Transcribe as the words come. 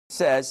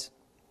says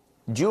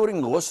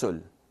during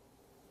ghusl,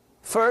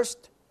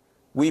 first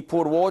we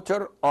pour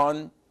water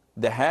on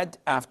the head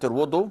after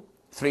wudu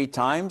 3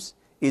 times.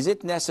 Is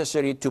it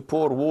necessary to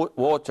pour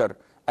water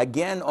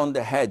again on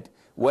the head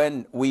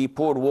when we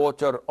pour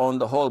water on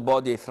the whole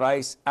body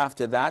thrice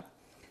after that?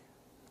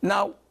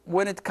 Now,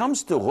 when it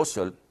comes to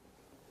ghusl,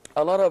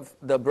 a lot of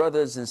the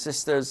brothers and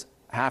sisters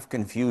have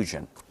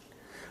confusion.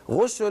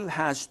 Ghusl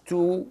has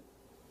 2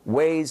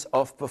 ways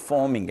of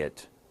performing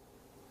it: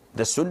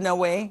 the sunnah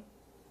way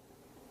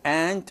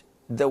and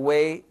the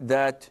way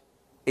that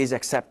is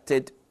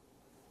accepted,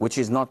 which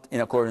is not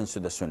in accordance to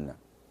the sunnah.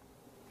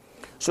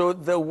 So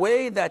the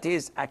way that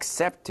is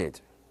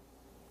accepted,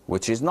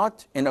 which is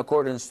not in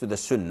accordance to the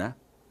sunnah,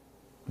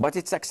 but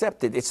it's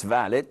accepted, it's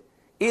valid,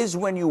 is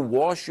when you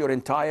wash your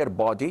entire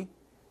body,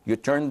 you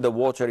turn the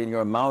water in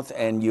your mouth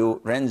and you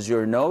rinse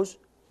your nose,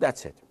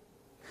 that's it.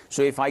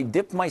 So if I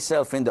dip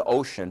myself in the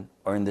ocean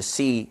or in the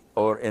sea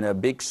or in a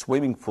big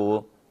swimming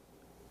pool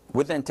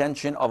with the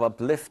intention of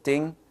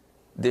uplifting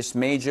this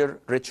major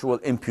ritual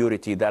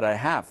impurity that I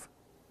have,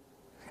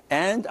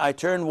 and I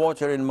turn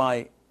water in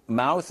my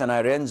mouth and I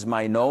rinse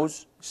my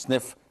nose,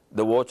 sniff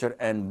the water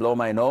and blow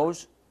my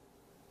nose,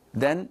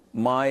 then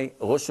my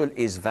ghusl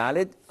is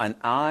valid and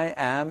I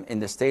am in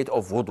the state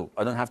of wudu.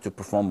 I don't have to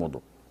perform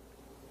wudu.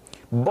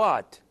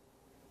 But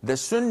the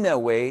sunnah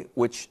way,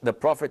 which the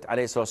Prophet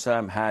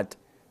ﷺ had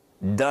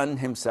done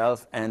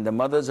himself and the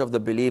mothers of the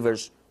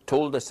believers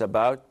told us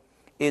about,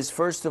 is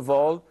first of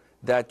all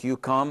that you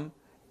come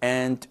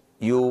and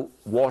you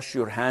wash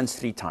your hands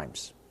 3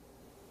 times.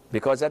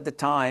 Because at the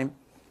time,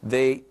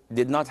 they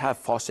did not have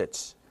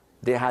faucets.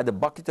 They had a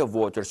bucket of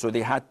water, so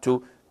they had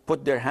to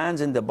put their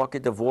hands in the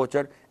bucket of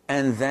water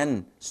and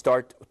then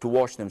start to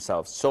wash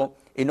themselves. So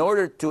in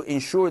order to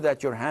ensure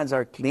that your hands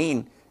are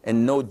clean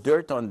and no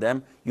dirt on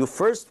them, you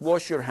first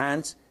wash your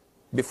hands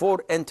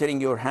before entering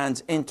your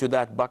hands into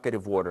that bucket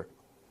of water.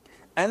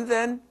 And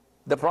then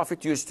the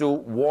Prophet used to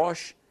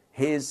wash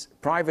his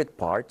private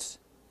parts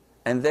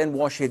and then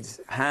wash his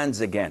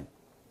hands again.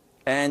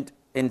 And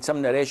in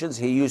some narrations,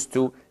 he used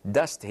to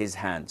dust his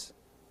hands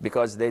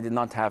because they did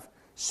not have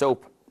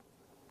soap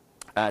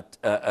at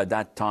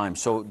that time.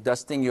 So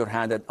dusting your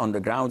hand on the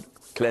ground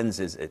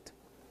cleanses it.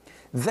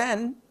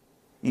 Then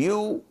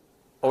you,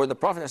 or the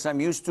Prophet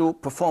ﷺ, used to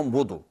perform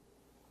wudu.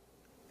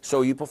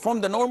 So you perform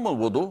the normal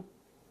wudu,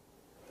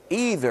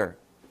 either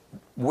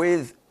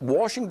with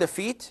washing the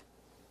feet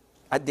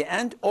at the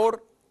end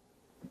or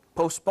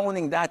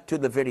postponing that to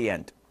the very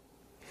end.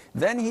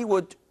 Then he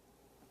would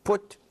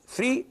put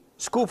 3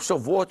 scoops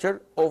of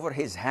water over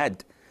his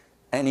head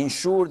and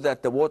ensure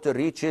that the water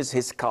reaches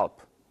his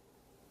scalp.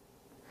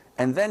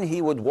 And then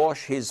he would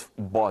wash his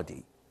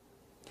body.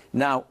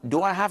 Now,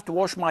 do I have to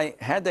wash my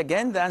head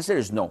again? The answer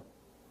is no.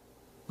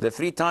 The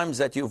 3 times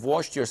that you've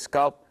washed your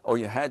scalp or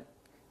your head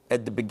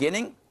at the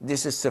beginning,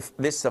 this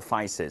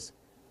suffices.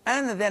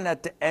 And then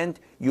at the end,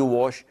 you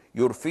wash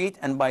your feet,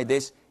 and by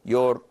this,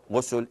 your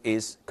ghusl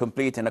is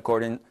complete and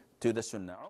according to the sunnah.